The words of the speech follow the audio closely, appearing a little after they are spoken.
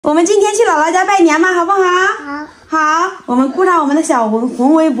我们今天去姥姥家拜年吗？好不好？好，我们顾上我们的小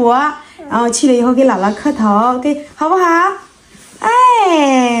红围脖，然后去了以后给姥姥磕头，好不好？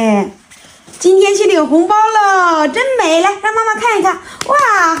哎，今天去领红包了，真美！来，让妈妈看一看。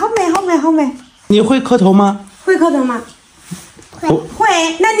哇，好美，好美，好美！你会磕头吗？会磕头吗？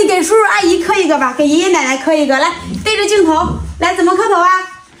会。那你给叔叔阿姨磕一个吧，给爷爷奶奶磕一个。来，对着镜头，来，怎么磕头啊？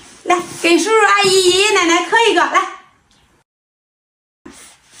来，给叔叔阿姨、爷爷奶奶磕一个，来。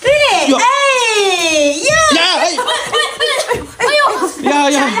对，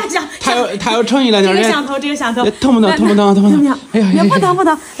哎呀，他要诚意了点。这个响头，疼不疼？哎呀，不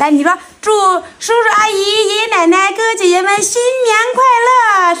疼。来，你说祝叔叔阿姨、爷爷奶奶、哥哥姐姐们新年快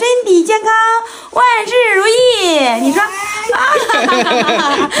乐，身体健康，万事如意。你说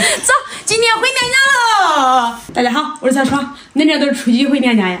走，今天回娘家喽！大家好，我是小爽。恁这都是初几回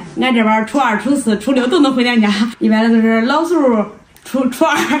娘家呀？俺这边初二、初四、初六都能回娘家，一般的都是老叔。初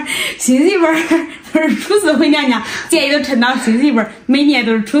二，新媳妇儿都是初四回娘家，建议都趁到新媳妇儿，每年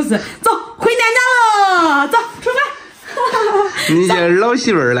都是初四。走，回娘家喽！走，出发。你这老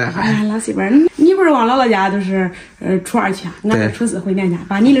媳妇儿了，哎，老媳妇儿，你不是往姥姥家都是初二去啊？俺是初四回娘家，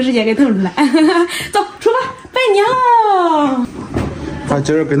把你的时间给腾出来。走，出发，拜年喽！啊，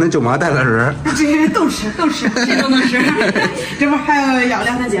今儿跟恁舅妈带了人，这都吃，谁都能吃。这不还要2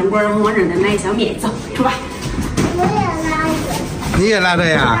盘坚果，默认的买一箱面。走，出发。你也来了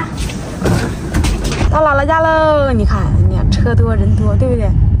呀？到姥姥家喽！你看，车多人多，对不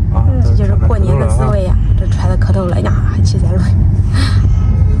对？这就是过年的滋味呀！这揣着磕头了呀，还骑在路。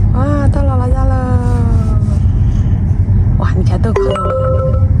啊，到姥姥家喽！哇，你看都磕头了。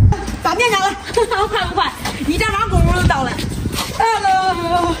到娘家了，快不快？1点半功夫就到了。到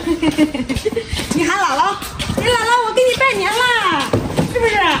喽！你喊姥姥，你姥姥，我给你拜年啦，是不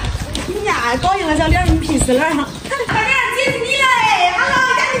是？你家高兴的小脸，你皮死了哈！小脸，接你了哎！哈喽，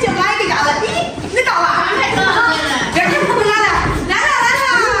赶紧就来给家了。你到了，来了，这是不来了，来了。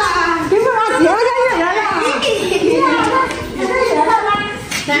你说让接我家月了？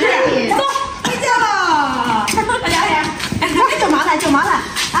走，回家了。大家来，哎，舅妈来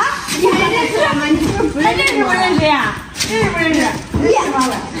啊！你还认识吗？你是不是认识不认识呀？认识不认识？认识了。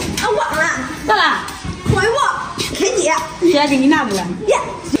啊，忘了。咋了？红围脖，开姐。现在给你拿过来。耶。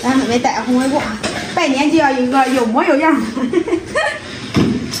咱妹妹带红围脖，拜年就要有一个有模有样的。新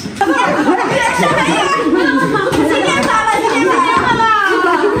年快乐！新年快乐！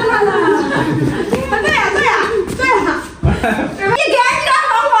对呀！你给俺这红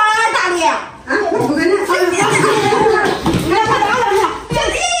包啊，大力！啊，我不跟他说。来，快点！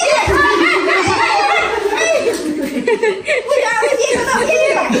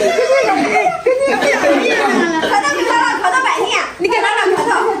快拜年！你给姥姥磕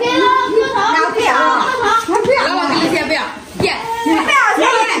头。不要，姥姥给你先不要，不要，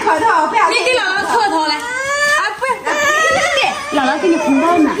你给姥姥磕头来。啊，不要，姥姥给你红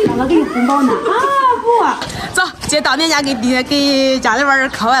包呢。啊，不，走，姐到娘家给家里边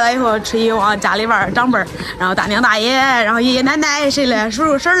磕完了以后，去往家里边长辈，然后大娘大爷，然后爷爷奶奶谁嘞，叔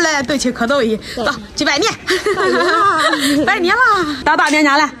叔婶嘞，都去磕头去。走，去拜年。拜年了，到大娘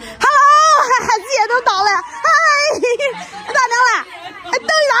家来。Hello， 姐都到了。嗨，大娘来，哎，等一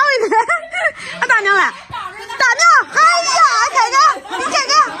下回去。大娘来。大娘，哎呀，你看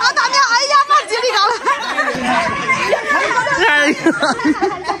看，啊，大娘，哎呀，往井里搞了。哎呀！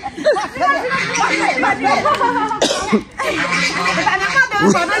大娘妈都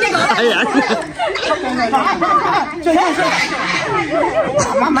往这里搞了。哎呀！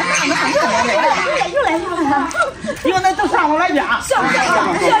妈，又来，又那都上我来家。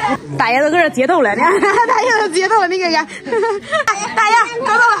大爷都搁这接头了呢，大爷都接头了，你看看。大爷，磕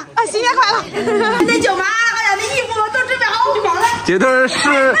头了，啊，新年快乐！那舅妈。那衣服都准备好红包了，这都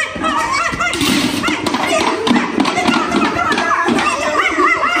是。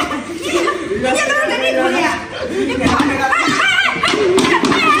人家都是跟你哭的，你别跑这个。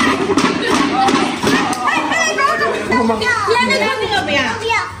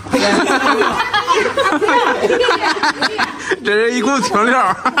这是一股清流。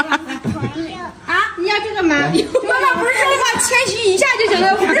啊，你要这个吗？妈妈不是说话谦虚一下就行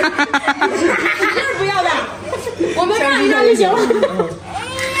了，不是不要的。我们让一让就行了。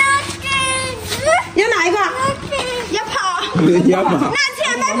要哪一个？要跑。要跑。拿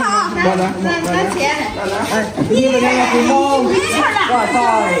钱买跑。拿钱。你们两个红包。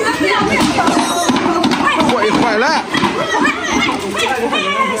坏了。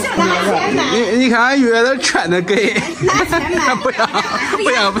你看俺月的全都给。拿钱买。不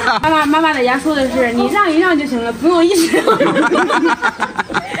要。妈妈在家说的是，你让一让就行了，不用一直让。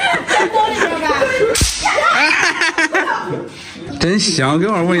真香，给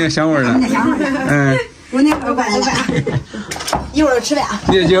我闻见香味了。嗯，闻见有饭。一会儿吃饭。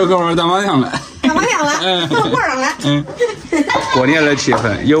你今儿给我打麻将了。打麻将了。玩上了。嗯。过年的气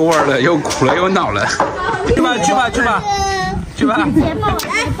氛，有玩的，有哭了，有闹了。去吧。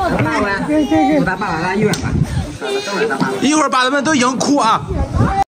一会儿把他们都硬哭啊！